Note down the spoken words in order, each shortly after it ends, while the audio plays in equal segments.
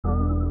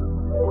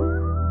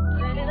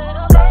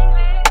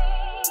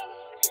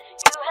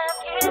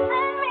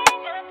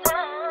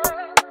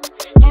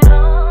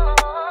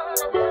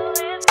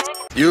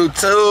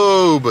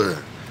YouTube?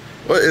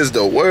 What is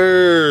the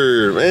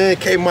word, man?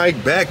 K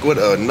Mike back with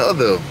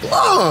another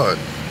vlog.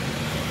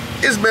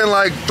 It's been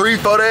like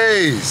 3-4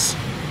 days.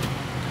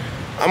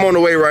 I'm on the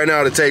way right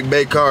now to take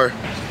Bay Car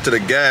to the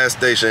gas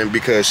station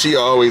because she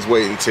always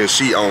wait until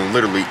she on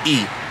literally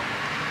E.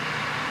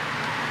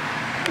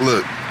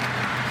 Look.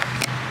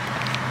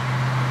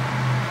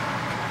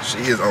 She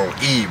is on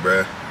E,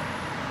 bruh.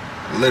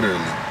 Literally.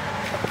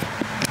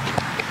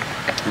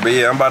 But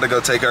yeah, I'm about to go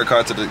take her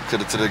car to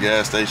the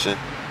gas station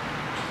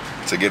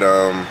to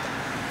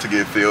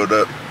get filled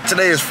up.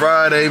 Today is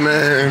Friday,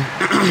 man.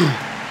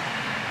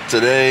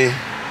 Today,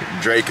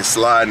 Drake is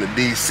sliding to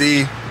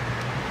DC.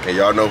 And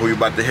y'all know who we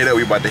about to hit up.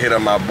 We about to hit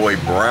up my boy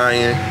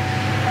Brian.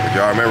 If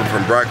y'all remember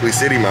from Broccoli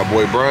City, my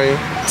boy Brian.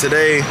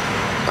 Today,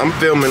 I'm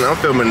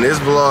filming this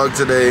vlog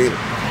today,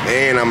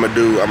 and I'm gonna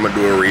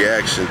do a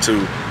reaction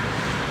too.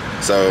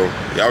 So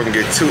y'all can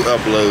get 2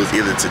 uploads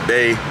either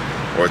today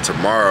or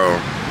tomorrow.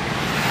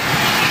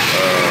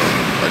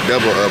 A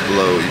double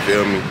upload, you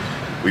feel me?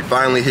 We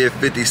finally hit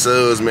 50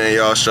 subs, man.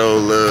 Y'all show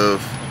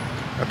love.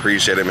 I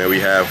appreciate it, man. We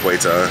halfway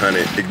to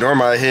 100. Ignore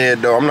my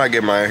head though. I'm not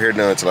getting my hair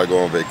done until I go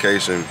on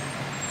vacation.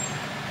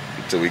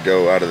 Until we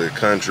go out of the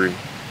country.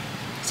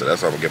 So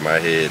that's why I'm gonna get my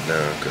head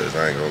done, cause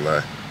I ain't gonna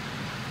lie.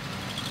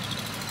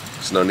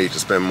 There's no need to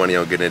spend money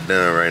on getting it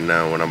done right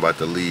now. When I'm about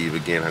to leave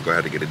again, I'm gonna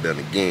have to get it done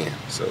again.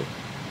 So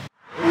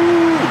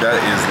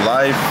that is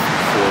life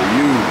for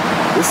you.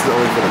 This is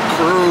only for the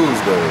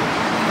cruise though.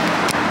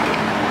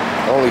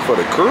 Only for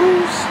the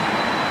cruise?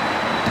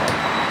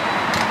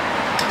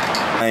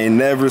 I ain't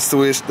never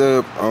switched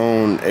up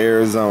on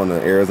Arizona.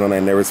 Arizona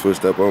ain't never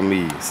switched up on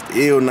me.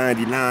 Still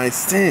 99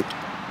 cents.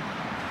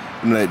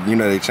 You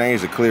know they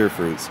changed the clear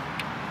fruits.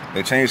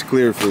 They changed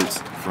clear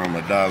fruits from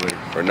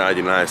 $1 or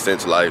 99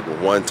 cents to like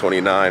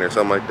 129 or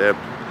something like that.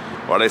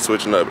 Why they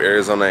switching up?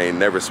 Arizona ain't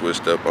never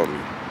switched up on me.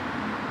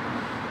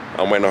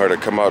 I'm waiting on her to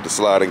come out the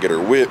slide and get her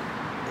whip.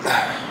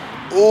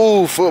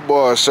 Ooh,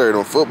 football shirt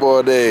on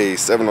football day,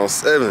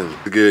 707.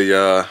 Good,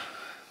 y'all.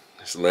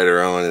 It's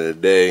later on in the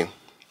day.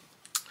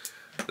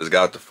 Just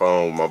got off the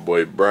phone with my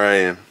boy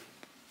Brian.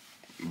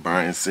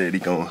 Brian said he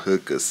gonna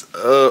hook us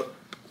up.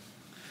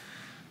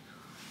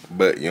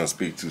 But you don't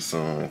speak too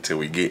soon until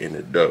we get in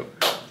the dough.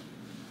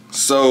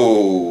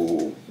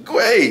 So,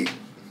 great.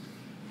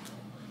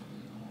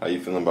 How you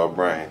feeling about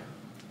Brian?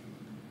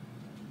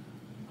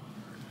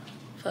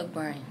 Fuck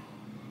Brian.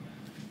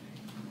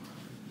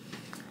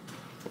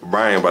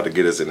 Brian about to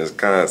get us in this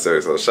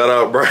concert, so shout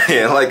out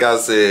Brian, like I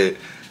said.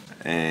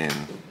 And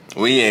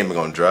we ain't even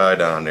gonna drive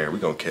down there. We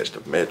gonna catch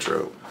the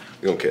metro.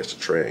 We gonna catch the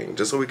train,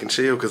 just so we can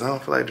chill, cause I don't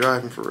feel like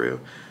driving for real.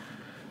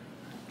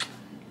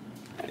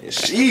 And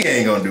she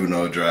ain't gonna do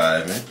no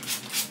driving.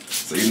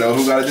 So you know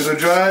who gotta do the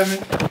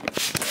driving?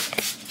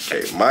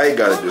 Okay, Mike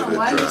gotta do the driving.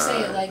 Why do you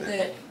say it like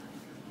that?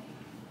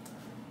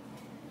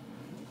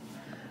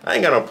 I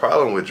ain't got no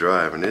problem with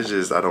driving. It's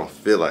just I don't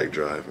feel like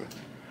driving.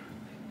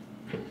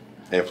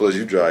 And plus,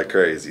 you drive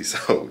crazy,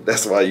 so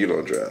that's why you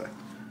don't drive.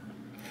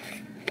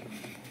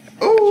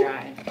 Oh!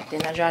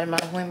 Didn't I drive to my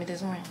appointment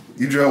this morning?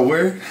 You drove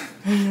where?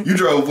 You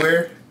drove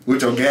where?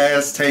 With your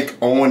gas tank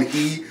on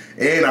E,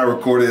 and I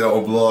recorded it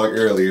on vlog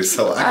earlier,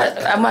 so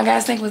my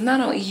gas tank was not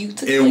on E. You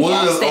took it to the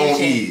gas station.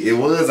 On E. It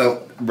was on,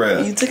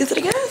 bruh. You took it to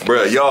the gas station?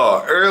 Bruh,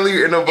 y'all,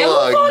 earlier in the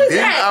vlog,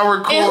 didn't I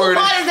record it? And who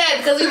fault is that?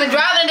 Because we've been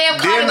driving the damn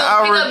car to go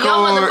pick up your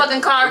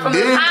motherfucking car from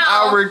the house.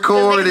 I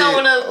recorded it? They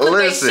don't want to put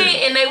their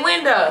shit in their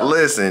window.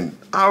 Listen,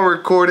 I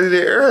recorded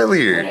it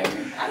earlier. Whatever.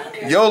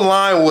 Your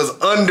line was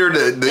under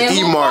the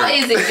E mark. Why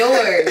is it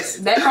yours?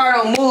 That car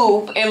don't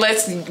move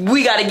unless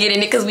we gotta get in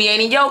it because we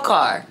ain't in your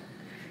car.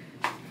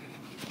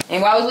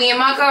 And why was we in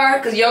my car?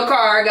 Because your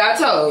car got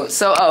towed.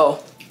 So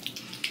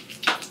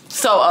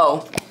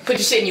put your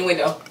shit in your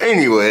window.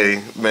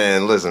 Anyway,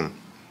 man, listen.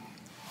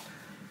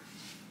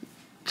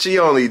 She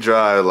only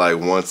drive like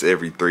once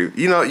every 3.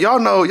 You know, y'all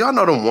know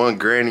them one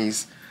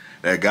grannies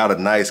that got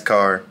a nice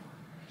car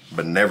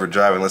but never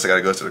drive unless they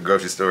gotta go to the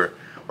grocery store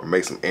or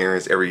make some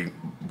errands every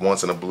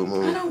once in a blue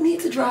moon. I don't need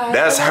to drive.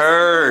 That's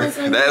her.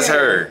 That's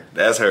her.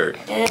 That's her.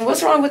 And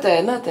what's wrong with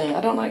that? Nothing. I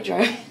don't like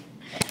driving.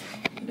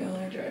 I don't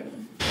like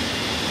driving.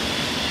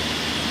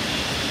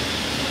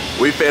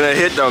 We finna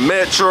hit the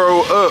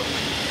metro up.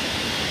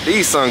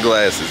 These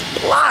sunglasses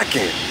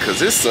blocking, cause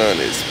this sun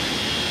is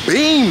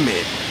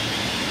beaming.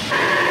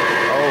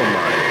 Oh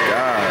my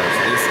gosh,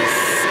 this is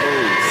so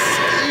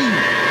steep.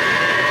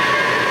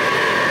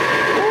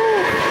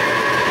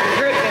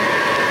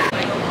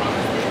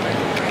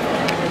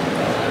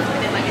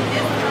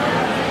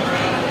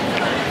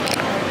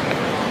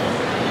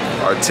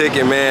 Our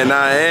ticket man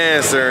not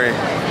answering.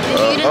 You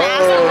didn't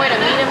ask him where to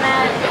meet him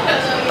at?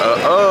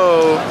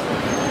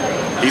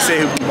 He said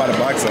he would buy the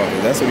box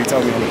office. That's what he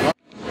told me on the phone.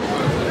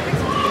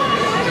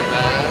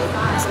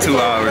 It's 2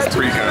 hours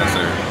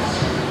pre-concert.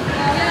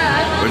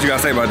 What you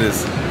gotta say about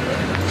this?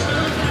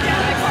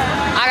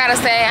 I gotta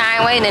say I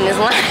ain't waiting in this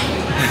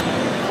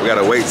line. We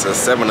gotta wait till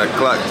 7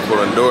 o'clock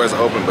before the doors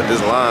open, but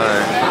this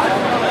line,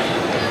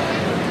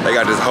 they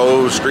got this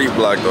whole street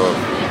blocked off.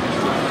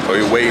 So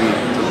we waiting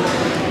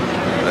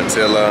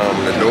until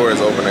the door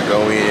is open to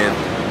go in.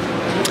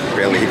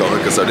 Apparently he gonna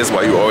hook us up. This is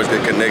why you always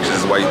get connections.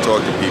 This is why you talk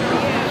to people,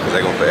 because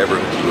they gonna forever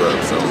hook you up.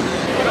 So.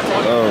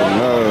 Oh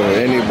no,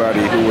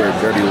 anybody who wear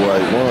dirty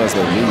white ones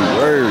gonna be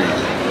worried.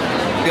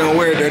 We don't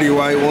wear dirty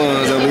white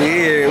ones over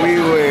here. We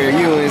wear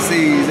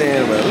UNC's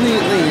and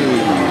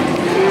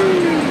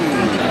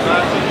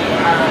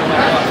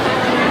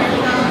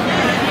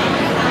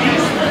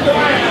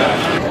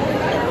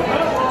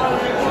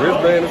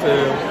wristband as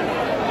hell.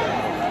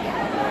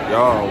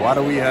 Y'all, why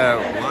do we have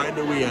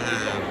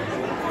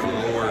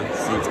more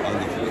seats on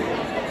the floor?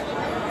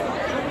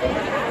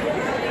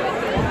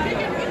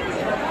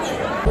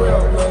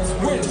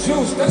 With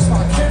juice, that's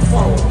my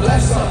kinfolk.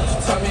 Bless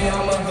up. Tell me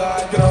I'm a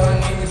god,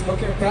 girl. Niggas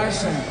booking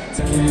fashion.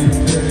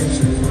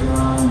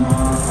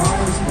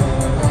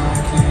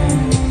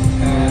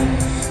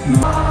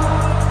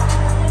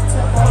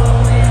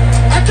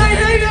 I can't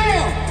hear you.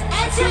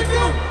 I took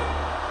them.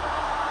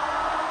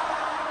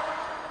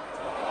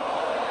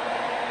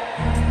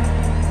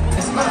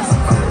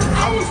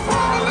 I was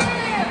falling.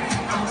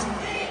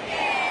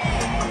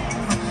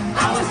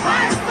 I was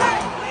high as fuck.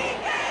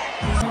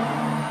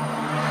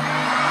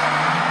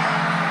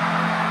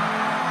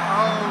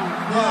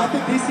 Yeah, I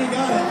think DC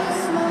got it.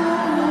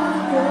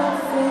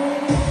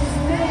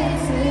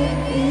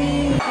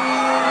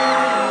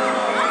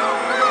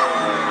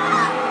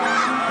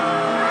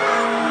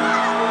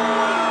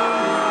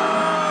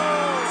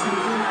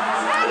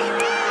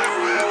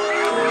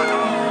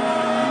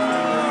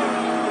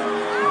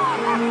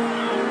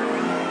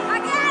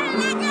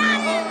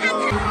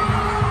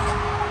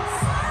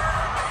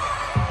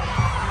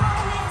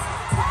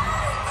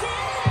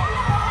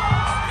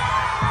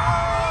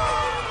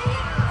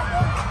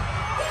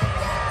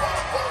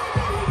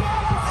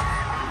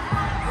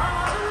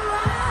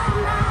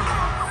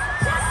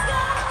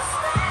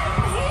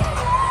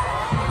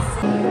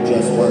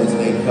 Just words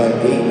may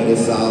cut deep, but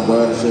it's all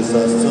words, just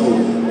us two.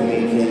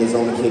 Painkillers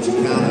on the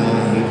kitchen counter,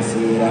 I hate to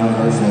see it out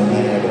hurt so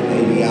bad. But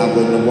maybe I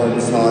wouldn't have worked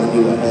as hard if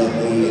you would help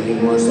me and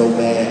it weren't so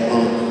bad.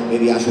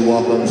 Maybe I should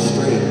walk up the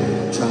street,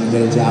 try and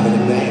get a job in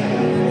the bank.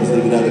 Let's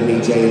leave it up to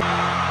BJ.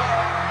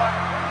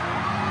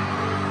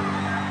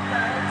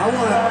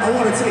 I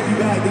wanna take you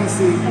back, DC.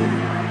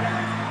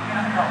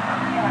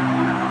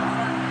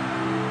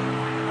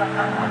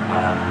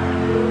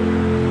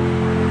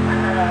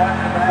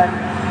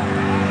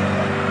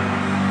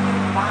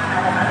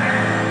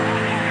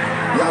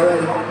 Y'all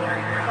ready?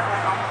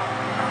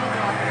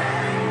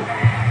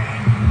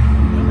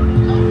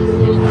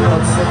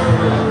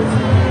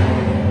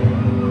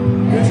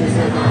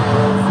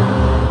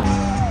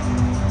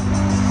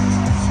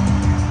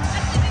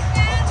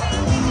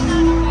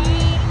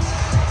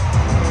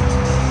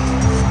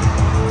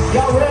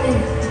 Y'all ready?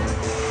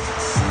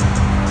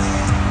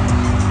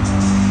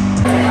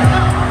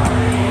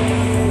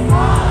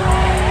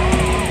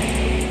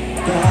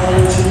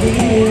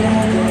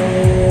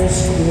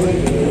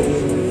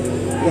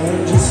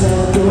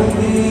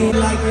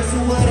 Like this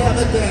or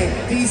whatever thing.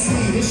 DC,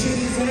 this shit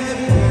is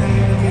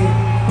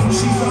everything.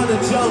 She from the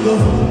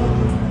jungle.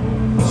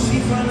 She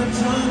from the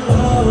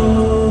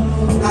jungle.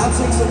 I'll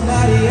take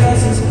somebody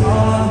else's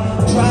car.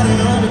 Try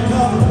it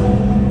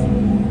undercover.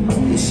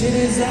 This shit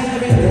is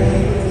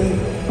everything.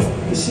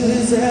 This shit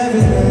is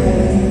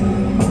everything.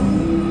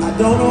 I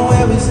don't know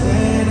where we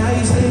stand. I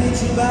used to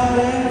hit you about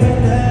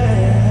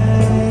everything.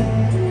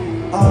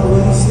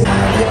 Always stand.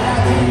 Yeah, I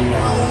didn't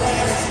know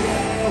last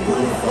year. Who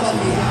the fuck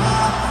me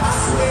high? I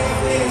swear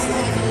things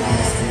like the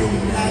last few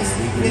nights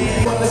we been.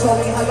 Well, it's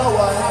only hello,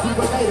 happy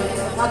belated.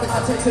 I think I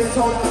texted and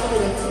told her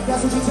later.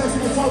 That's what you texted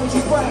me and told me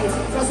she prayed.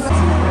 That's what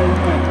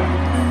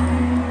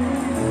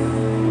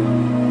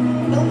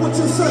know what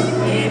you say?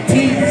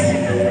 Peace,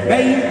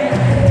 baby.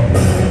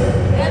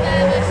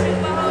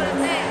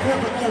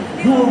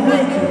 You a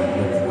rookie.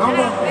 I'm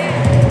a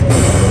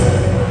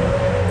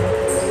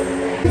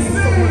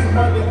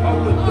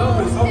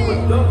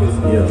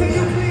Can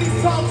you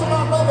please talk to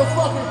my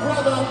motherfucking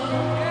brother?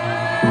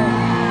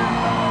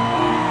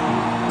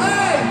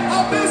 Hey, I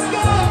missed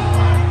up!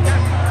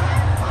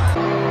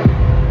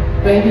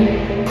 Baby,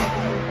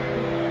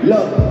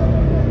 Look,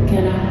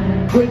 can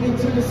I? bring it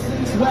to the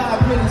seats where I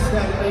really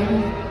stay, baby.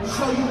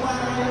 Show you why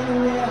I am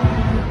where I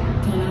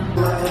am. Can I?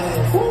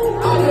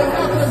 All you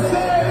have to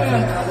say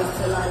is,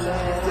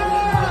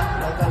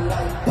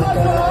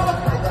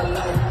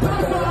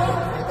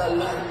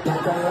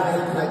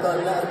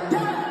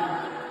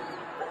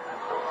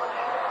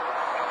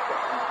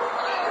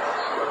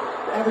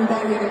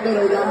 everybody in the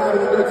middle, y'all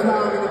having a good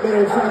time in the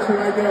middle section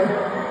right there.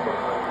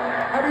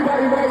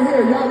 Everybody right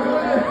here, y'all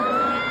good?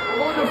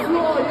 On the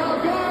floor, y'all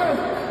good?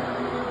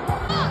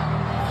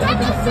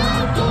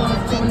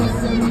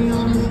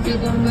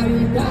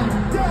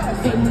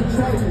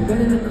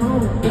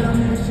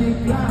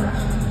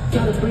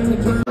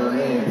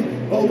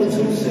 Over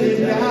to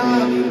sit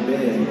down.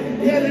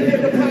 Yeah, they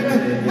get the kind of,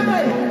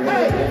 hey,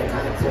 hey.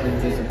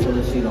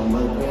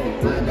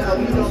 My dog,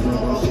 you don't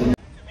know.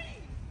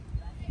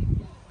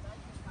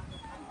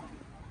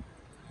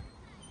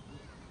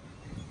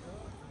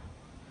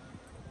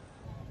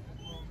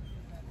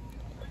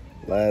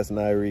 Last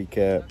night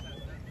recap.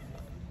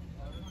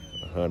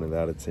 100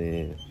 out of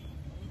 10.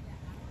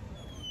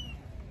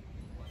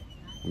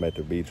 I'm at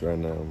the beach right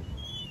now.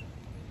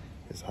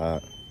 It's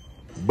hot.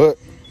 But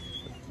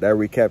that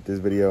recapped this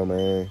video,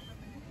 man.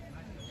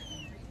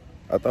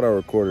 I thought I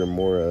recorded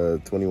more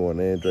 21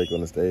 and Drake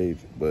on the stage,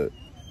 but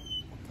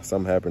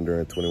something happened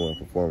during 21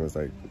 performance,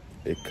 like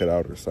it cut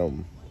out or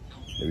something.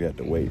 Maybe had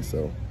to wait,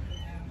 so.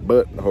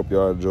 But I hope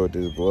y'all enjoyed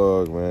this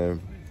vlog,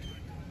 man.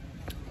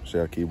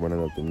 Sure, I keep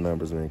running up the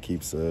numbers, man.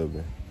 Keep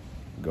subbing.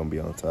 Gonna be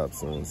on top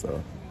soon,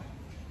 so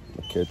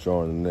I'll catch you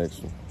on the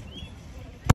next one.